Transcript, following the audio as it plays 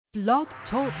Blog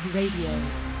Talk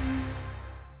Radio.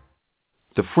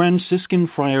 The Franciscan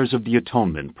Friars of the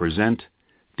Atonement present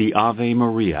the Ave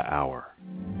Maria Hour.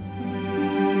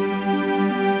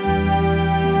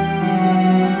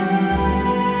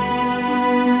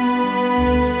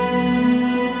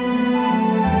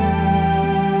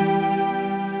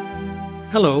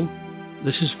 Hello,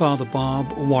 this is Father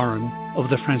Bob Warren of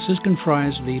the Franciscan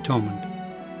Friars of the Atonement.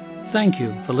 Thank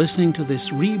you for listening to this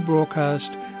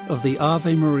rebroadcast of the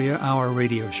Ave Maria Hour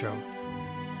radio show.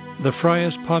 The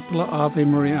Friars' popular Ave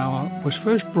Maria Hour was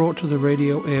first brought to the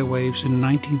radio airwaves in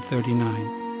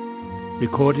 1939,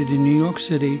 recorded in New York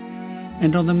City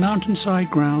and on the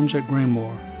mountainside grounds at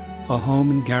Graymoor, a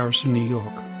home in Garrison, New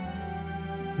York.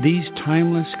 These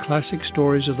timeless classic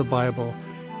stories of the Bible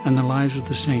and the lives of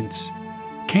the saints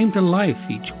came to life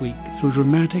each week through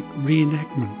dramatic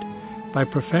reenactment by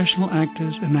professional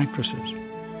actors and actresses.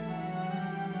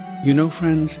 You know,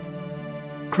 friends,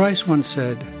 Christ once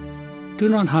said, "Do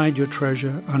not hide your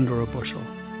treasure under a bushel."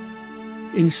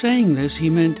 In saying this,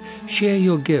 he meant share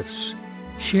your gifts,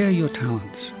 share your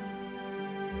talents.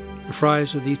 The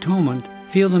Friars of the Atonement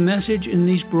feel the message in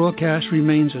these broadcasts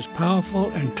remains as powerful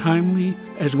and timely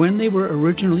as when they were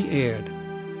originally aired,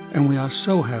 and we are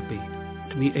so happy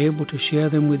to be able to share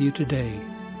them with you today.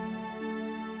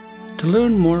 To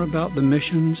learn more about the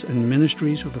missions and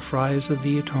ministries of the Friars of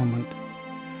the Atonement,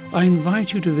 I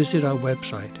invite you to visit our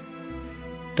website,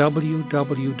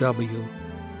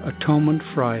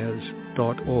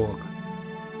 www.atonementfriars.org.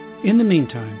 In the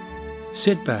meantime,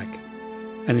 sit back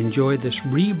and enjoy this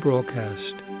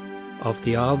rebroadcast of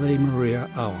the Ave Maria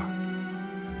Hour.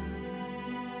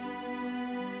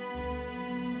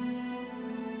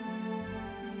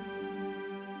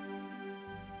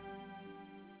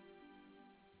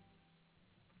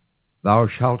 Thou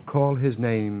shalt call his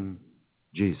name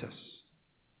Jesus.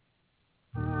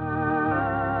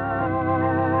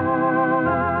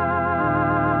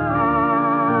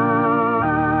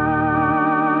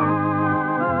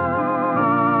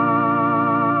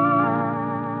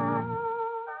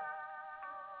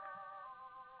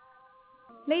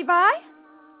 Levi?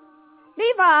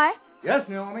 Levi? Yes,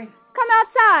 Naomi? Come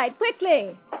outside,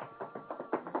 quickly.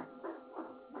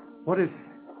 What is...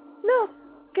 Look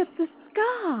at the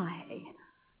sky.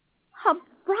 How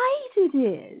bright it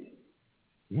is.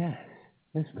 Yes,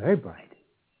 it's very bright.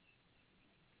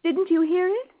 Didn't you hear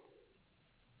it?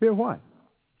 Hear what?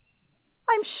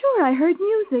 I'm sure I heard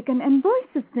music and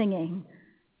voices singing.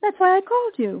 That's why I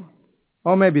called you.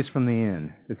 Oh, maybe it's from the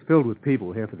inn. It's filled with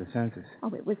people here for the census.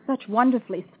 Oh, it was such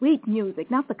wonderfully sweet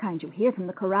music, not the kind you hear from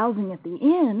the carousing at the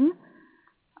inn.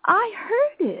 I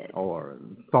heard it. Or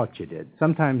thought you did.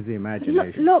 Sometimes the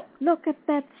imagination... Look at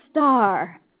that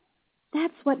star.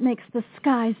 That's what makes the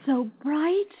sky so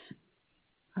bright.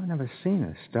 I've never seen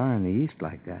a star in the east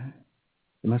like that.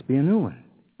 It must be a new one.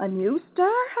 A new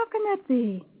star? How can that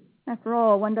be? After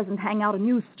all, one doesn't hang out a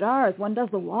new star as one does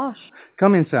the wash.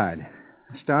 Come inside.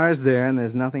 The star's there, and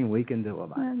there's nothing we can do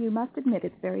about it. Well, you must admit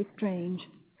it's very strange.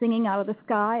 Singing out of the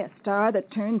sky, a star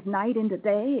that turns night into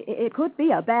day, it could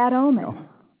be a bad omen. Oh.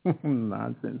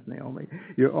 Nonsense, Naomi.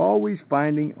 You're always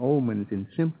finding omens in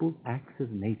simple acts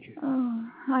of nature. Oh,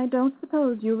 I don't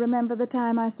suppose you remember the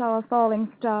time I saw a falling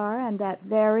star, and that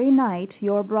very night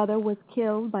your brother was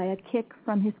killed by a kick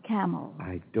from his camel.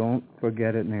 I don't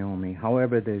forget it, Naomi.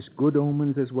 However, there's good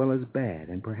omens as well as bad,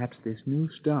 and perhaps this new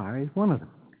star is one of them.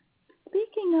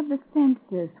 Speaking of the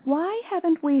census, why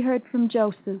haven't we heard from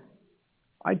Joseph?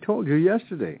 I told you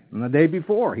yesterday, and the day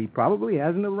before. He probably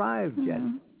hasn't arrived yet.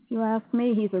 If you ask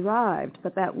me, he's arrived,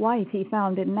 but that wife he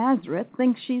found in Nazareth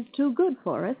thinks she's too good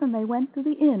for us, and they went to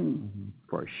the inn.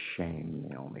 For shame,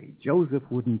 Naomi. Joseph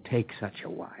wouldn't take such a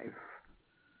wife.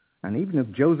 And even if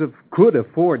Joseph could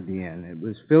afford the inn, it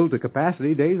was filled to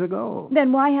capacity days ago.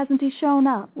 Then why hasn't he shown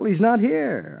up? Well, he's not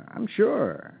here, I'm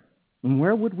sure. And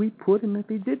where would we put him if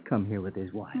he did come here with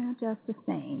his wife? Well, just the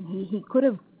same. He could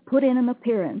have put in an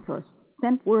appearance or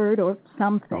sent word or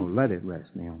something. Oh, let it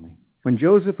rest, Naomi. When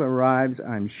Joseph arrives,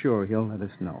 I'm sure he'll let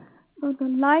us know. For the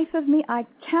life of me, I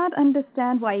can't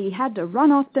understand why he had to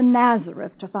run off to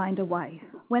Nazareth to find a wife,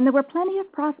 when there were plenty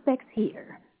of prospects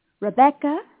here.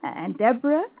 Rebecca and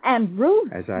Deborah and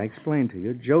Ruth. As I explained to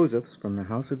you, Joseph's from the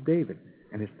house of David,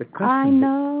 and it's the custom... I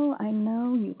know.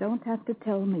 You don't have to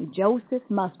tell me. Joseph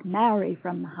must marry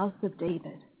from the house of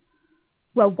David.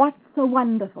 Well, what's so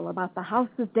wonderful about the house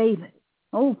of David?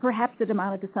 Oh, perhaps it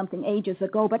amounted to something ages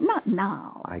ago, but not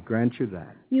now. I grant you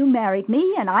that. You married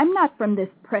me, and I'm not from this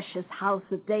precious house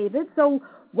of David, so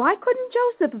why couldn't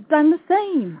Joseph have done the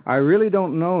same? I really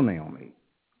don't know, Naomi.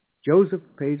 Joseph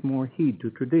pays more heed to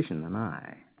tradition than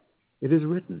I. It is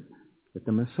written, That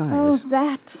the Messiah... Oh,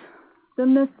 that. The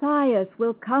Messiah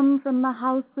will come from the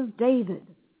house of David,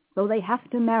 so they have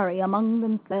to marry among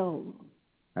themselves.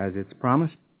 As it's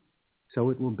promised, so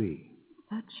it will be.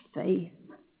 Such faith.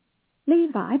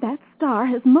 Levi, that star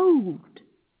has moved.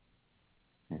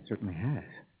 It certainly has.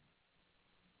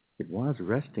 It was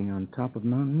resting on top of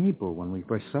Mount Nebo when we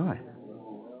first saw it.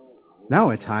 Now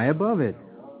it's high above it.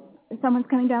 Someone's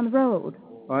coming down the road.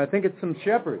 Oh, I think it's some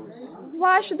shepherds.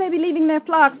 Why should they be leaving their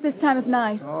flocks this time of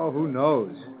night? Oh, who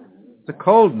knows? It's a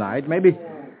cold night. Maybe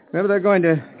they're going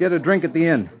to get a drink at the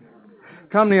inn.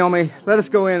 Come, Naomi, let us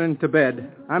go in and to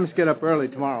bed. I must get up early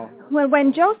tomorrow. Well,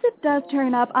 when Joseph does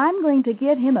turn up, I'm going to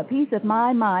give him a piece of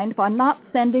my mind for not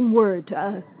sending word to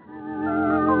us.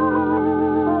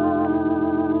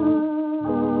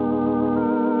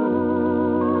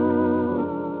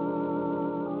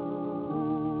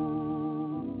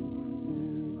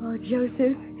 Oh,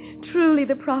 Joseph, truly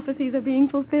the prophecies are being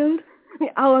fulfilled.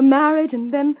 Our marriage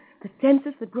and then the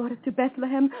census that brought us to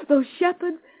Bethlehem, those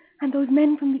shepherds, and those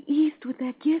men from the east with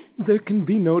their gifts. There can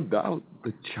be no doubt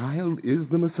the child is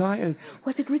the Messiah.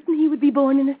 Was it written he would be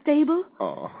born in a stable?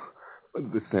 Oh,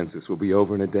 the census will be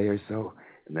over in a day or so,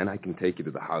 and then I can take you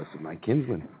to the house of my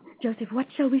kinsman. Joseph, what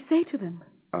shall we say to them?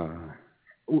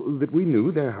 That we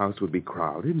knew their house would be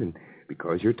crowded, and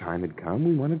because your time had come,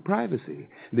 we wanted privacy.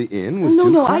 The inn was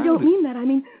too No, crowded. I don't mean that. I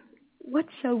mean, what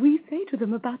shall we say to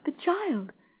them about the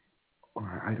child?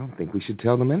 I don't think we should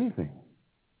tell them anything.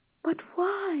 But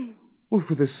why? Well,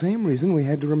 for the same reason we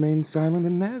had to remain silent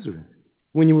in Nazareth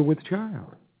when you were with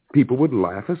child. People would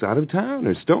laugh us out of town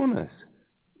or stone us.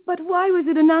 But why was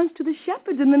it announced to the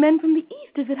shepherds and the men from the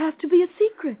east? Does it have to be a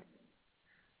secret?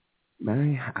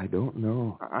 Mary, I don't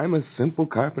know. I'm a simple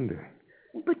carpenter.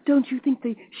 But don't you think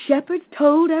the shepherds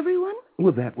told everyone?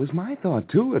 Well, that was my thought,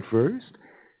 too, at first.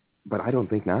 But I don't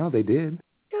think now they did.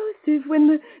 Joseph, when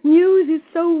the news is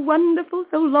so wonderful,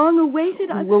 so long awaited,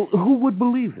 Well, who would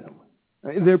believe them?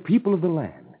 They're people of the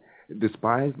land,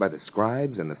 despised by the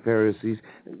scribes and the Pharisees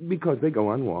because they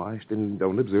go unwashed and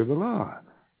don't observe the law.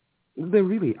 They're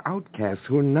really outcasts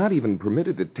who are not even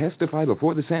permitted to testify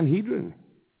before the Sanhedrin.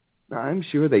 I'm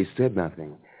sure they said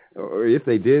nothing, or if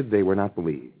they did, they were not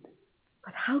believed.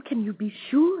 But how can you be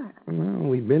sure? Well,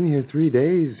 we've been here 3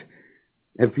 days.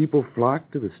 Have people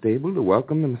flocked to the stable to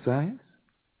welcome the Messiah?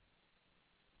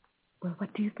 Well,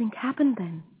 what do you think happened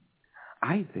then?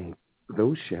 I think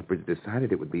those shepherds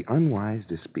decided it would be unwise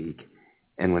to speak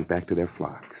and went back to their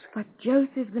flocks. But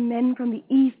Joseph, the men from the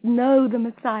east know the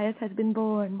Messiah has been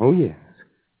born. Oh, yes.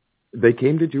 They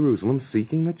came to Jerusalem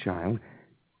seeking the child,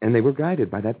 and they were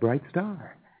guided by that bright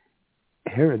star.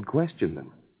 Herod questioned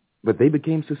them, but they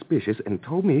became suspicious and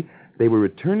told me they were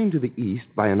returning to the east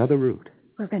by another route.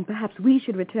 Well, then perhaps we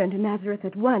should return to Nazareth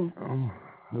at once. Oh,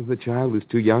 the child was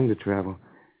too young to travel.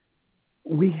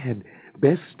 We had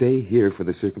best stay here for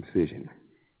the circumcision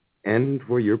and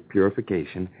for your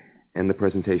purification and the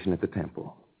presentation at the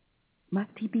temple. Must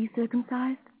he be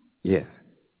circumcised? Yes.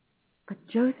 But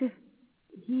Joseph,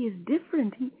 he is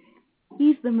different.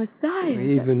 He's the Messiah.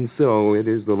 Even so, it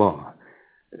is the law.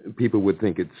 People would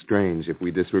think it's strange if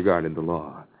we disregarded the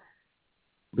law.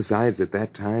 Besides, at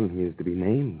that time, he is to be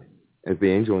named, as the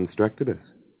angel instructed us.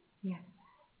 Yes.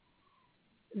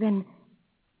 Then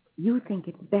you think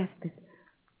it's best that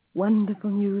wonderful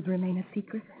news remain a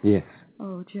secret? Yes.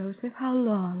 Oh, Joseph, how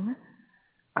long?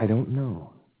 I don't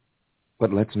know.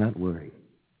 But let's not worry.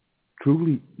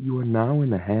 Truly, you are now in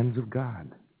the hands of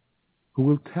God, who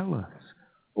will tell us,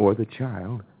 or the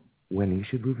child, when he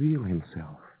should reveal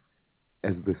himself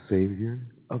as the Savior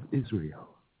of Israel.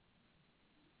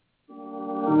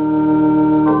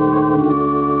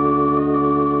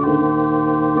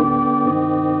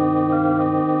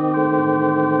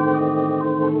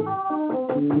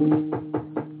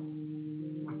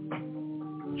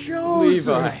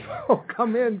 Levi. Oh,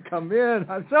 come in.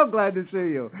 I'm so glad to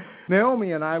see you.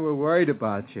 Naomi and I were worried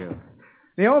about you.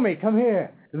 Naomi, come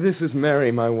here. This is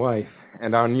Mary, my wife,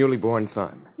 and our newly born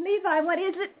son. Levi, what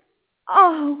is it?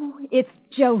 Oh, it's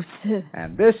Joseph.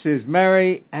 And this is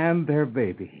Mary and their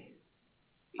baby.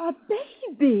 A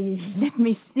baby. Let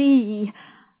me see.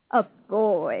 A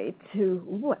boy, too.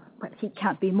 Well, but he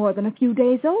can't be more than a few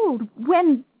days old.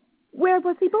 Where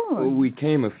was he born? We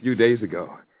came a few days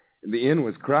ago. The inn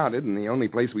was crowded, and the only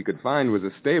place we could find was a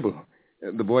stable.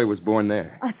 The boy was born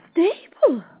there. A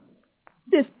stable?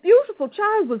 This beautiful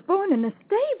child was born in a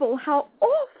stable. How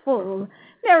awful.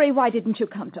 Mary, why didn't you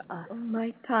come to us? Oh,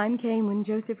 my time came when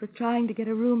Joseph was trying to get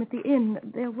a room at the inn.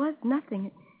 There was nothing.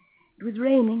 It was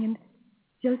raining, and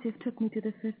Joseph took me to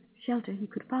the first shelter he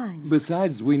could find.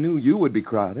 Besides, we knew you would be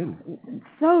crowded.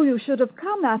 So you should have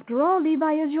come. After all,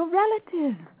 Levi is your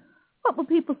relative. What will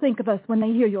people think of us when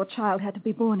they hear your child had to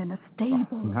be born in a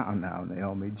stable? Now,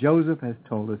 Naomi. Joseph has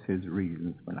told us his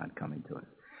reasons for not coming to us.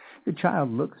 The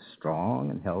child looks strong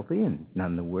and healthy and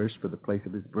none the worse for the place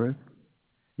of his birth.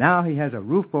 Now he has a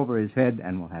roof over his head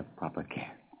and will have proper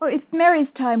care. Oh, if Mary's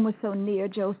time was so near,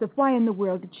 Joseph, why in the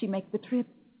world did she make the trip?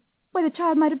 Why, the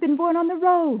child might have been born on the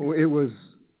road. Oh, it was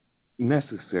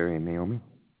necessary, Naomi.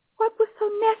 What was so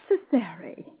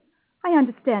necessary? I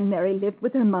understand Mary lived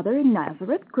with her mother in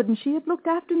Nazareth. Couldn't she have looked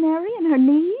after Mary and her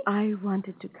need? I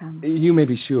wanted to come. You may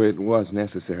be sure it was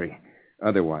necessary.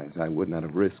 Otherwise, I would not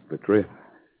have risked the trip.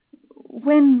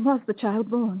 When was the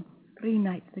child born? 3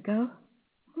 nights ago.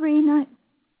 3 nights.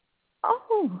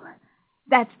 Oh,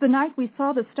 that's the night we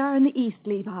saw the star in the east,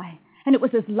 Levi. And it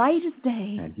was as light as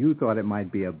day. And you thought it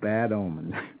might be a bad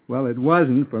omen. Well, it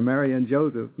wasn't for Mary and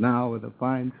Joseph, now with a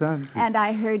fine sun. And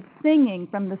I heard singing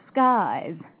from the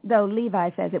skies, though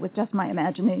Levi says it was just my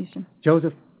imagination.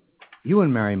 Joseph, you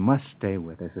and Mary must stay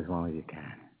with us as long as you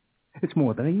can. It's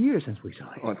more than a year since we saw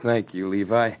you. Oh, thank you,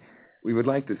 Levi. We would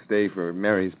like to stay for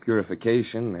Mary's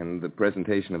purification and the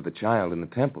presentation of the child in the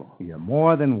temple. You're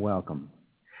more than welcome.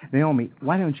 Naomi,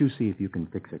 why don't you see if you can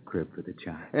fix a crib for the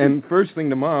child? And first thing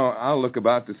tomorrow, I'll look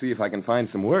about to see if I can find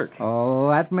some work. Oh,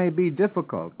 that may be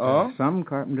difficult. Oh? Some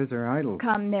carpenters are idle.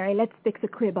 Come, Mary, let's fix a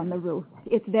crib on the roof.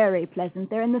 It's very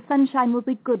pleasant there, and the sunshine will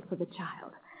be good for the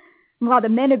child. While the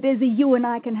men are busy, you and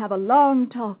I can have a long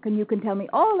talk, and you can tell me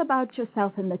all about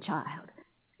yourself and the child.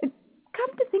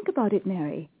 Come to think about it,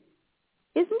 Mary.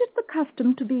 Isn't it the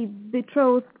custom to be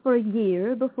betrothed for a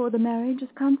year before the marriage is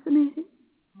consummated?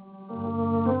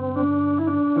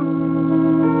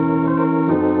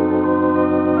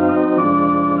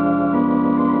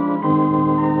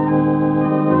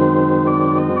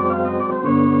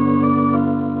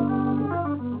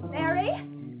 Mary?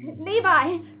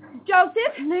 Levi? Joseph?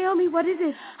 Naomi, what is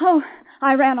it? Oh,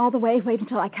 I ran all the way. Wait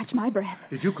until I catch my breath.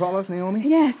 Did you call us, Naomi?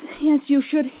 Yes, you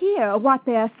should hear what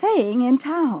they're saying in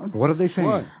town. What are they saying?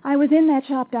 What? I was in that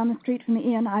shop down the street from the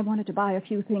inn. I wanted to buy a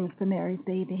few things for Mary's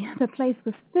baby. The place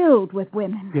was filled with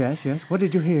women. Yes. What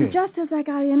did you hear? Just as I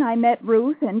got in, I met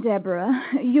Ruth and Deborah.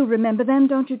 You remember them,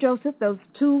 don't you, Joseph? Those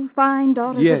 2 fine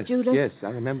daughters of Judah? Yes, I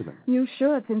remember them. You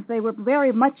should, since they were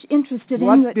very much interested in...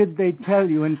 What did they tell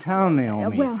you in town,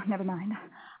 Naomi? Well, never mind.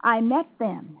 I met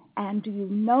them, and do you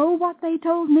know what they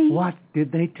told me? What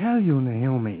did they tell you,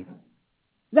 Naomi?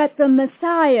 That the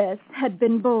Messiah had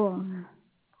been born.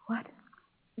 What?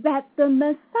 That the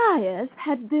Messiah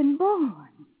had been born.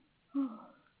 Oh.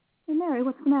 Hey, Mary,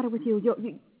 what's the matter with you?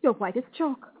 You're white as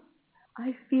chalk.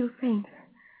 I feel faint.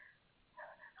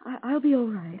 I'll be all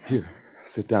right. Here,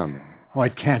 sit down. Oh,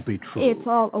 it can't be true. It's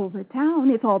all over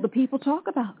town. It's all the people talk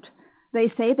about. They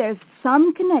say there's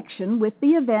some connection with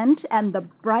the event and the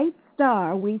bright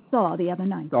star we saw the other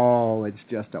night. Oh, it's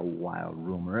just a wild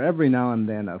rumor. Every now and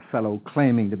then a fellow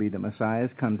claiming to be the Messiah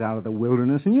comes out of the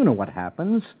wilderness, and you know what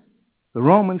happens. The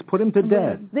Romans put him to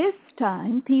death. Well, this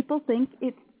time, people think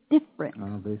it's different.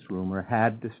 Oh, this rumor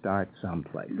had to start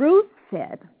someplace. Ruth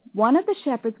said one of the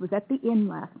shepherds was at the inn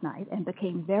last night and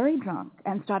became very drunk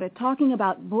and started talking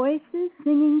about voices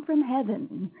singing from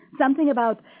heaven, something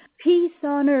about peace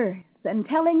on earth, and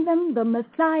telling them the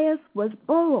Messiah was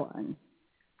born.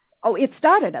 Oh, it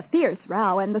started a fierce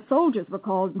row, and the soldiers were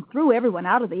called and threw everyone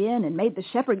out of the inn and made the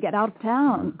shepherd get out of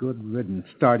town. Good riddance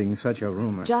starting such a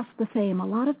rumor. Just the same, a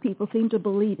lot of people seem to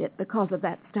believe it because of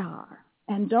that star.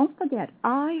 And don't forget,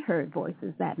 I heard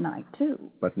voices that night,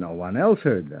 too. But no one else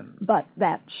heard them. But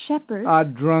that shepherd... A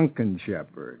drunken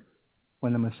shepherd.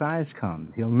 When the Messiah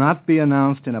comes, he'll not be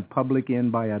announced in a public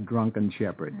inn by a drunken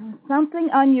shepherd. Something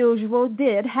unusual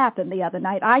did happen the other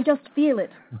night. I just feel it.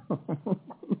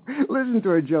 Listen to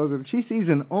her, Joseph. She sees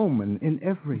an omen in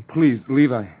everything. Please,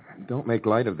 Levi, don't make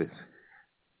light of this.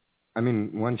 I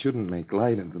mean, one shouldn't make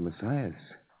light of the Messiah.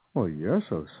 Oh, you're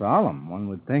so solemn. One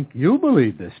would think you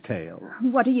believe this tale.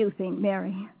 What do you think,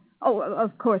 Mary? Oh,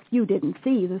 of course, you didn't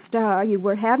see the star. You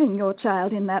were having your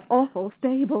child in that awful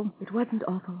stable. It wasn't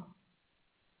awful.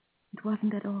 It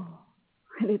wasn't at all.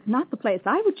 Well, it's not the place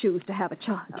I would choose to have a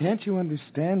child. Can't you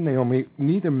understand, Naomi?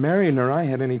 Neither Mary nor I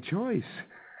had any choice.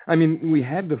 I mean, we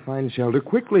had to find shelter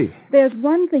quickly. There's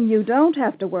one thing you don't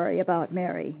have to worry about,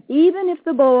 Mary. Even if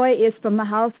the boy is from the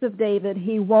house of David,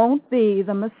 he won't be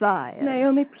the Messiah.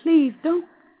 Naomi, please, don't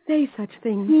say such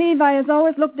things. Levi has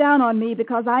always looked down on me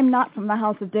because I'm not from the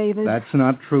house of David. That's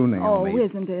not true, Naomi. Oh,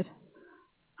 isn't it?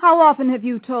 How often have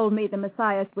you told me the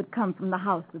Messiah would come from the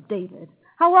house of David?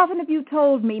 How often have you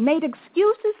told me, made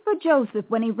excuses for Joseph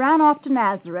when he ran off to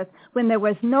Nazareth, when there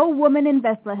was no woman in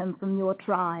Bethlehem from your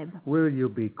tribe? Will you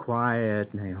be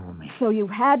quiet, Naomi? So you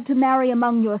had to marry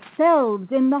among yourselves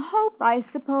in the hope, I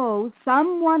suppose,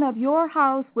 someone of your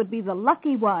house would be the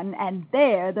lucky one and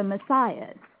bear the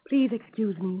Messiah. Please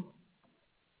excuse me.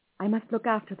 I must look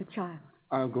after the child.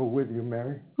 I'll go with you,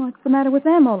 Mary. What's the matter with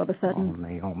them all of a Oh, sudden?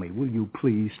 Naomi, will you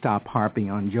please stop harping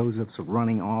on Joseph's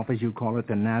running off, as you call it,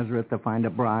 to Nazareth to find a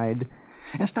bride?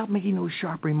 And stop making those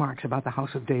sharp remarks about the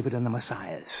house of David and the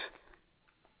Messiahs.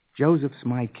 Joseph's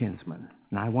my kinsman,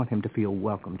 and I want him to feel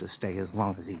welcome to stay as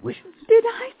long as he wishes. Did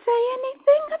I say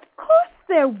anything? Of course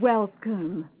they're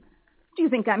welcome. Do you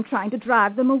think I'm trying to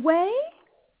drive them away?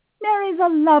 Mary's a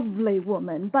lovely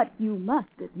woman, but you must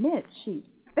admit she's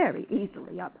very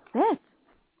easily upset.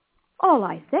 All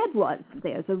I said was,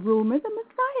 there's a rumor the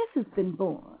Messiah has been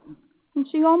born, and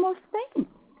she almost faints.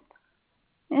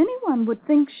 Anyone would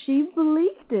think she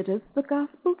believed it as the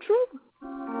gospel truth.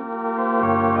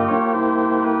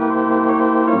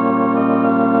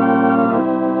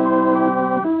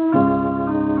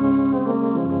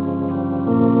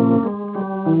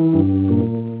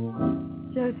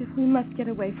 Joseph, we must get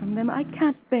away from them. I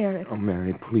can't bear it. Oh,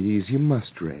 Mary, please, you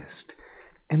must rest.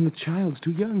 And the child's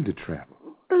too young to travel.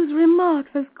 Those remarks,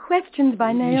 those questions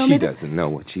by Naomi... She doesn't know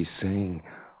what she's saying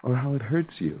or how it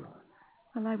hurts you.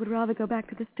 Well, I would rather go back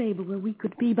to the stable where we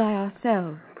could be by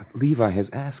ourselves. But Levi has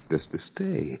asked us to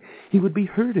stay. He would be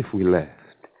hurt if we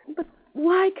left. But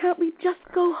why can't we just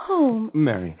go home?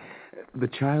 Mary, the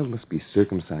child must be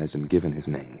circumcised and given his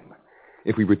name.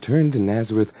 If we returned to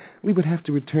Nazareth, we would have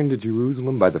to return to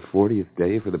Jerusalem by the 40th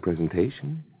day for the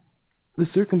presentation. The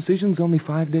circumcision's only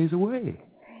 5 days away.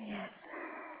 Yes.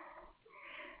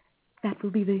 That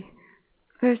will be the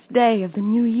first day of the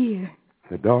new year.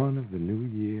 The dawn of the new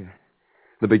year.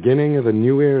 The beginning of a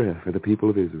new era for the people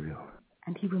of Israel.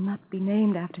 And he will not be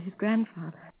named after his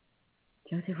grandfather.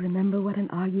 Joseph, remember what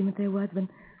an argument there was when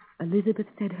Elizabeth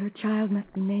said her child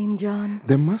must be named John?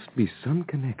 There must be some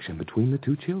connection between the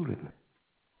two children.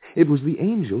 It was the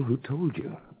angel who told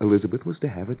you Elizabeth was to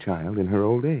have a child in her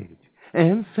old age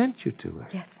and sent you to her.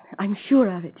 Yes, I'm sure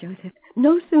of it, Joseph.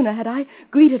 No sooner had I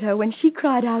greeted her when she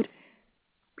cried out,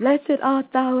 "Blessed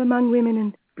art thou among women,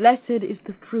 and blessed is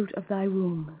the fruit of thy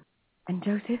womb." And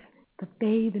Joseph, the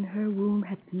babe in her womb,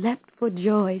 had leapt for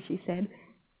joy, she said,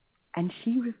 and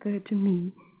she referred to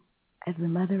me as the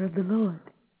mother of the Lord.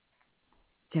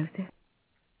 Joseph,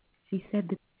 she said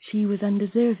that she was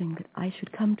undeserving that I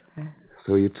should come to her.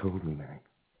 So you told me, Mary.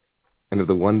 And of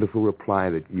the wonderful reply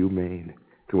that you made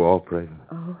to all present.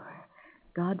 Oh,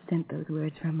 God sent those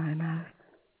words from my mouth.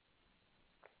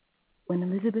 When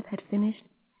Elizabeth had finished,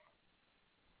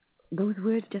 those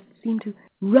words just seemed to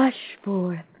rush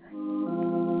forth.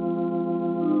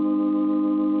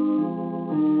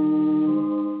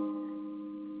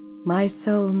 My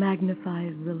soul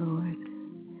magnifies the Lord.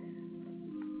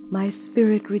 My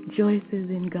spirit rejoices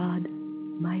in God,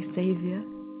 my Savior,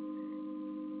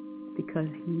 because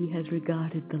he has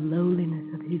regarded the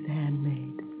lowliness of his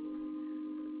handmaid.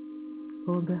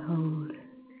 For behold,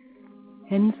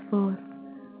 henceforth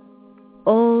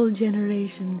all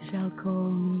generations shall call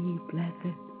me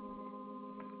blessed,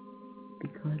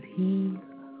 because he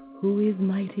who is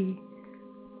mighty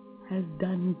has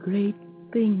done great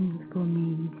things for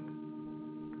me,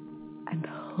 and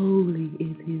holy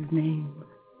is his name,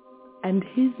 and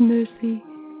his mercy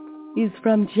is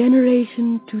from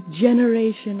generation to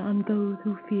generation on those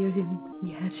who fear him.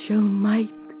 He has shown might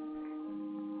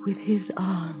with his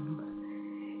arm.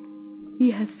 He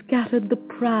has scattered the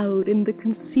proud in the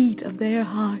conceit of their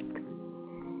heart.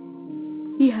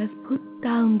 He has put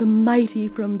down the mighty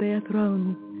from their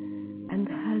thrones and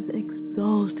has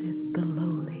exalted the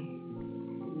lowly.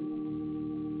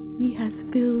 He has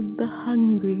filled the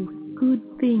hungry with good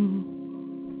things,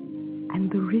 and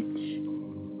the rich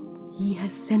he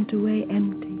has sent away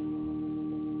empty.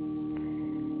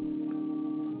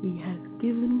 He has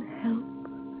given help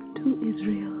to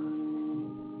Israel,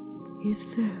 his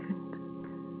servant,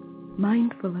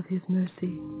 mindful of his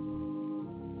mercy,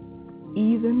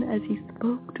 even as he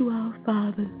spoke to our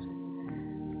fathers,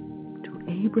 to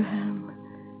Abraham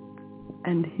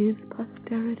and his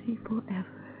posterity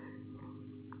forever.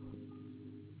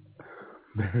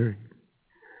 Mary.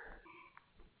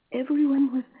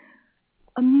 Everyone was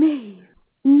amazed.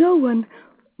 No one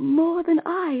more than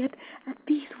I at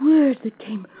these words that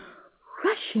came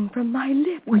rushing from my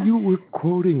lips. Well, you were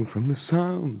quoting from the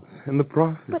Psalms and the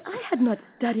prophets. But I had not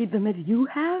studied them as you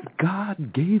have.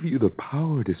 God gave you the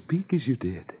power to speak as you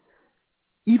did,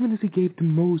 even as he gave to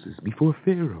Moses before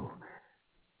Pharaoh.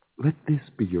 Let this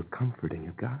be your comfort and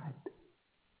your guide.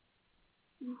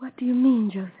 What do you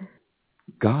mean, Joseph?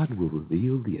 God will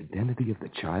reveal the identity of the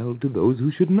child to those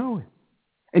who should know it,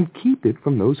 and keep it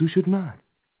from those who should not.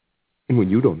 And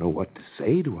when you don't know what to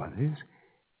say to others,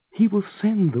 he will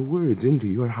send the words into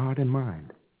your heart and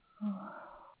mind. Oh,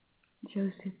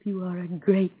 Joseph, you are a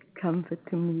great comfort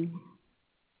to me.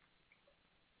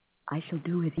 I shall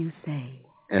do as you say.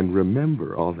 And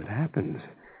remember all that happens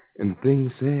and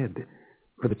things said,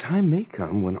 for the time may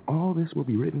come when all this will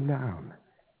be written down,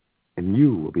 and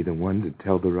you will be the one to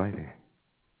tell the writer.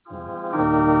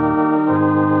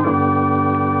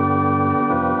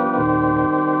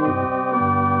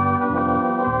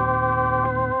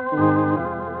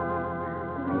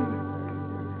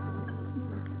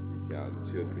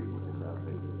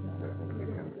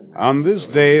 On this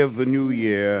day of the new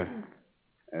year,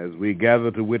 as we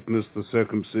gather to witness the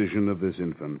circumcision of this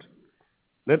infant,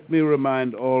 let me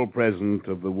remind all present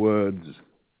of the words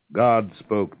God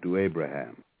spoke to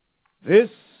Abraham. This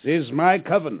is my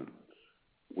covenant,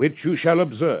 which you shall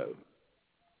observe.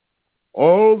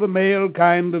 All the male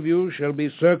kind of you shall be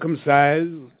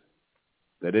circumcised,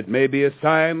 that it may be a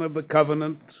sign of the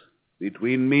covenant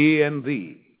between me and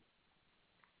thee.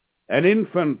 An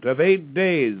infant of 8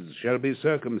 days shall be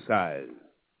circumcised,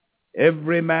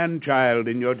 every man-child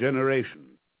in your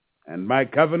generation, and my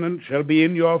covenant shall be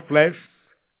in your flesh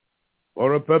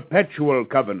for a perpetual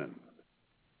covenant.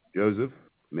 Joseph,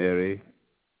 Mary,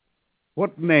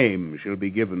 what name shall be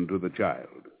given to the child?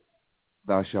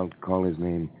 Thou shalt call his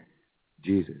name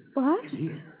Jesus. What?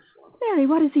 Jesus. Mary,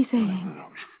 what is he saying?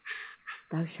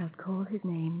 Thou shalt call his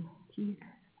name Jesus.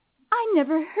 I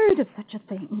never heard of such a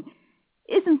thing.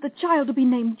 Isn't the child to be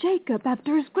named Jacob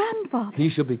after his grandfather? He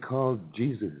shall be called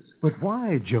Jesus. But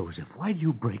why, Joseph? Why do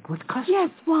you break with custom?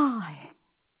 Yes, why?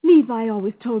 Levi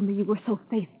always told me you were so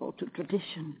faithful to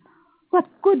tradition. What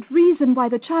good reason why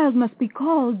the child must be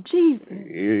called Jesus?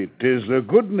 It is a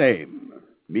good name,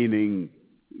 meaning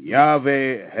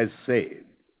Yahweh has saved.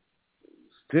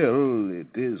 Still, it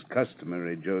is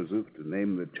customary, Joseph, to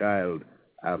name the child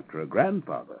after a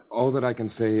grandfather. All that I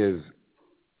can say is,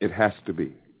 it has to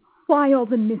be. Why all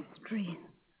the mystery?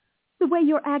 The way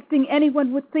you're acting,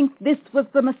 anyone would think this was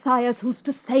the Messiah who's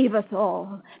to save us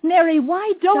all. Mary,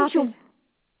 why don't you...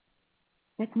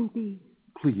 Let me be.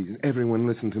 Please, everyone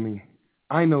listen to me.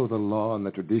 I know the law and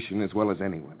the tradition as well as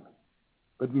anyone.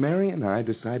 But Mary and I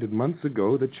decided months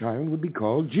ago the child would be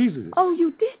called Jesus. Oh,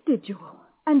 you did you?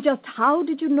 And just how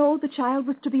did you know the child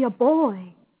was to be a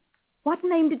boy? What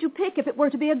name did you pick if it were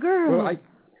to be a girl? Well,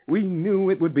 we knew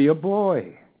it would be a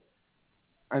boy.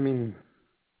 I mean,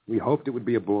 we hoped it would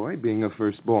be a boy, being a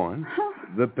firstborn.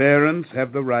 The parents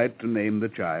have the right to name the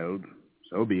child.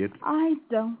 So be it. I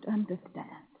don't understand.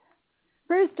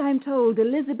 First I'm told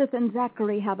Elizabeth and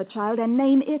Zachary have a child and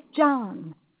name it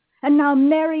John. And now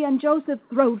Mary and Joseph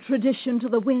throw tradition to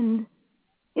the wind.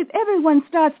 If everyone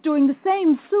starts doing the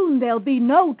same, soon there'll be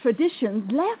no traditions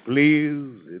left.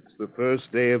 Please, it's the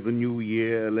first day of the new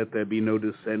year. Let there be no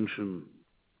dissension.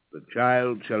 The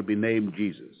child shall be named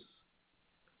Jesus.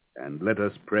 And let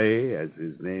us pray, as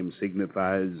his name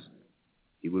signifies,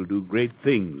 he will do great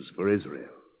things for Israel.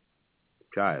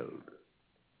 Child,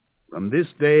 from this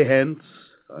day hence,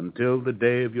 until the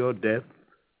day of your death,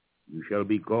 you shall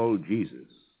be called Jesus.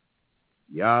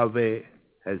 Yahweh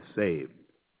has saved.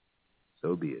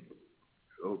 So be it.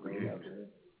 So be it.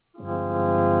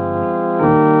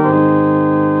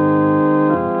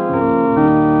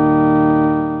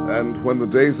 And when the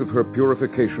days of her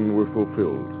purification were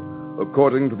fulfilled,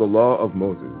 according to the law of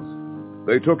Moses,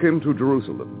 they took him to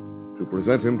Jerusalem to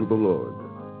present him to the Lord,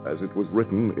 as it was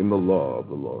written in the law of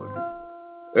the Lord.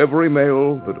 Every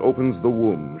male that opens the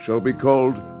womb shall be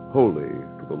called holy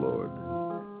to the Lord,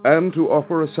 and to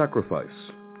offer a sacrifice,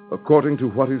 according to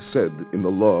what is said in the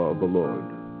law of the Lord,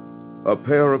 a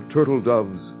pair of turtle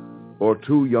doves or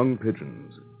 2 young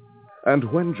pigeons.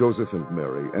 And when Joseph and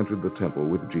Mary entered the temple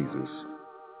with Jesus,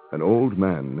 an old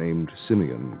man named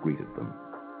Simeon greeted them.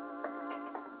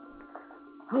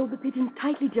 Hold the pigeons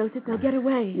tightly, Joseph. They'll get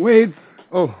away. Wait.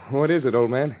 Oh, what is it,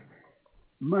 old man?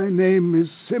 My name is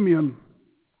Simeon.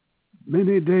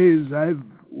 Many days I've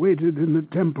waited in the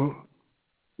temple.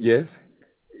 Yes?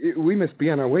 We must be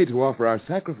on our way to offer our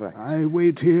sacrifice. I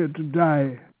wait here to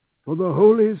die, for the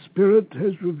Holy Spirit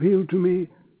has revealed to me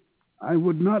I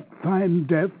would not find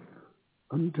death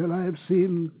until I have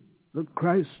seen the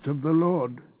Christ of the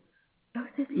Lord.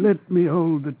 Joseph, let me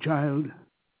hold the child.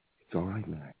 It's all right,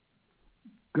 Mary.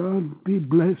 God be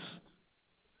blessed.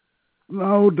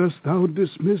 Now dost thou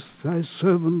dismiss thy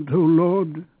servant, O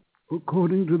Lord,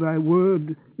 according to thy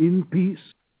word, in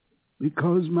peace,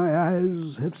 because my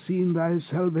eyes have seen thy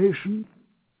salvation,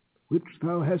 which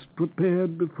thou hast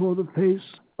prepared before the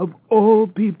face of all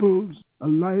peoples, a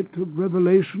light of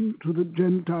revelation to the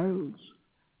Gentiles,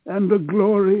 and a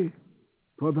glory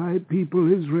for thy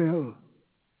people Israel.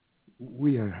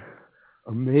 We are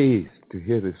amazed to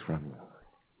hear this from you.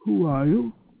 Who are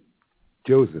you?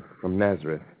 Joseph from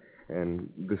Nazareth, and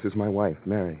this is my wife,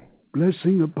 Mary.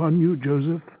 Blessing upon you,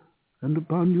 Joseph, and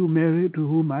upon you, Mary, to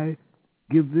whom I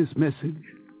give this message.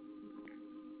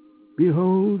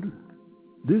 Behold,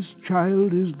 this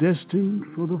child is destined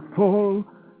for the fall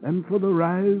and for the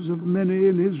rise of many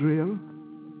in Israel,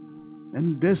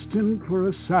 and destined for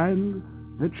a sign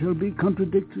that shall be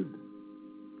contradicted.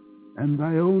 And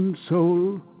thy own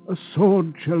soul a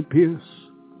sword shall pierce,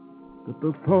 that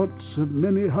the thoughts of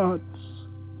many hearts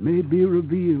may be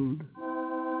revealed.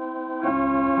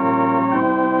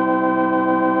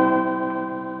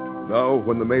 Now,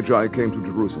 when the Magi came to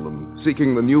Jerusalem,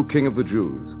 seeking the new king of the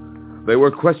Jews, they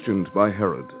were questioned by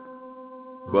Herod.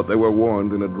 But they were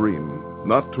warned in a dream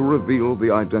not to reveal the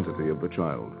identity of the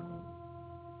child.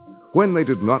 When they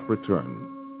did not return,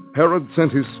 Herod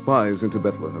sent his spies into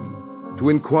Bethlehem to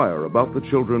inquire about the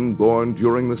children born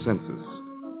during the census.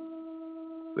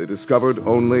 They discovered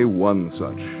only one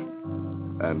such,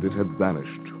 and it had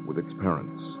vanished with its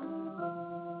parents.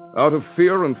 Out of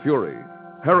fear and fury,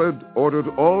 Herod ordered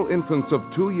all infants of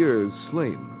 2 years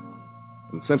slain,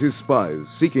 and sent his spies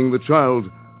seeking the child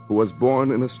who was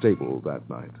born in a stable that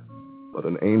night. But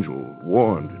an angel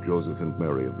warned Joseph and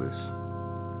Mary of this,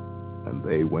 and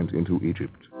they went into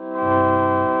Egypt.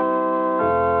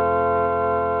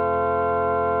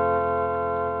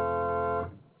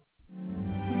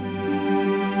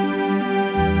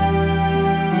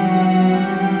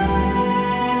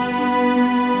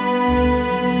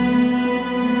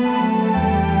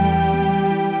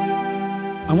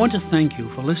 I want to thank you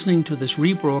for listening to this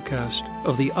rebroadcast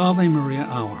of the Ave Maria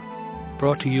Hour,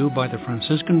 brought to you by the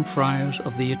Franciscan Friars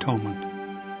of the Atonement.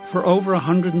 For over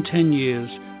 110 years,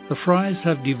 the Friars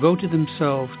have devoted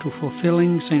themselves to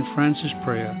fulfilling St. Francis'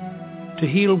 prayer, to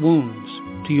heal wounds,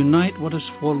 to unite what has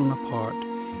fallen apart,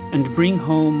 and to bring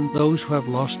home those who have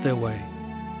lost their way.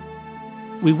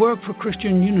 We work for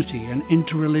Christian unity and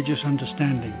interreligious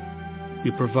understanding. We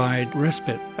provide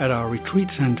respite at our retreat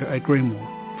center at Greymoor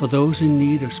for those in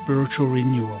need of spiritual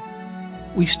renewal.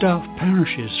 We staff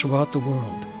parishes throughout the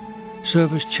world,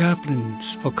 serve as chaplains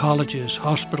for colleges,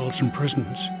 hospitals, and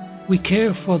prisons. We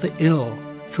care for the ill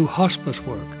through hospice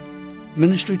work,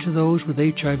 ministry to those with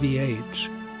HIV/AIDS.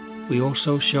 We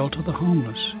also shelter the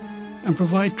homeless and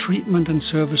provide treatment and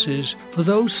services for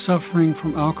those suffering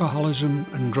from alcoholism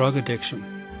and drug addiction.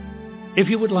 If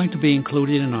you would like to be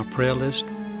included in our prayer list,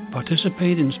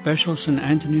 participate in special St.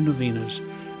 Anthony novenas,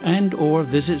 and or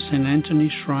visit St.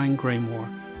 Anthony's Shrine, Greymoor,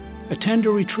 attend a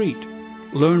retreat,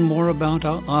 learn more about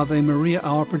our Ave Maria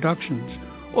Hour productions,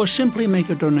 or simply make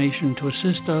a donation to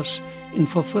assist us in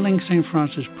fulfilling St.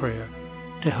 Francis' prayer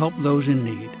to help those in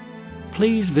need,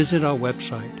 please visit our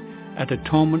website at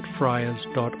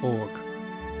atonementfriars.org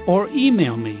or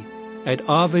email me at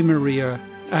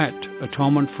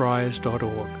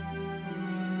avemaria@atonementfriars.org.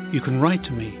 You can write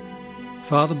to me,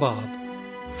 Father Bob,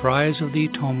 Friars of the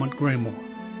Atonement, Greymoor,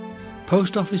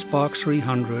 Post Office Box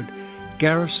 300,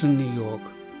 Garrison, New York,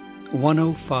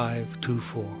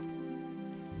 10524.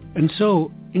 And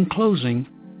so, in closing,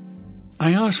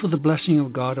 I ask for the blessing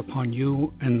of God upon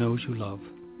you and those you love.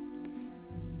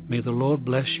 May the Lord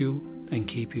bless you and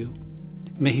keep you.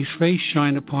 May his face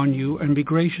shine upon you and be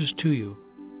gracious to you.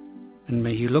 And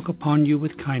may he look upon you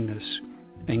with kindness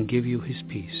and give you his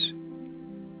peace.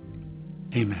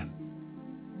 Amen.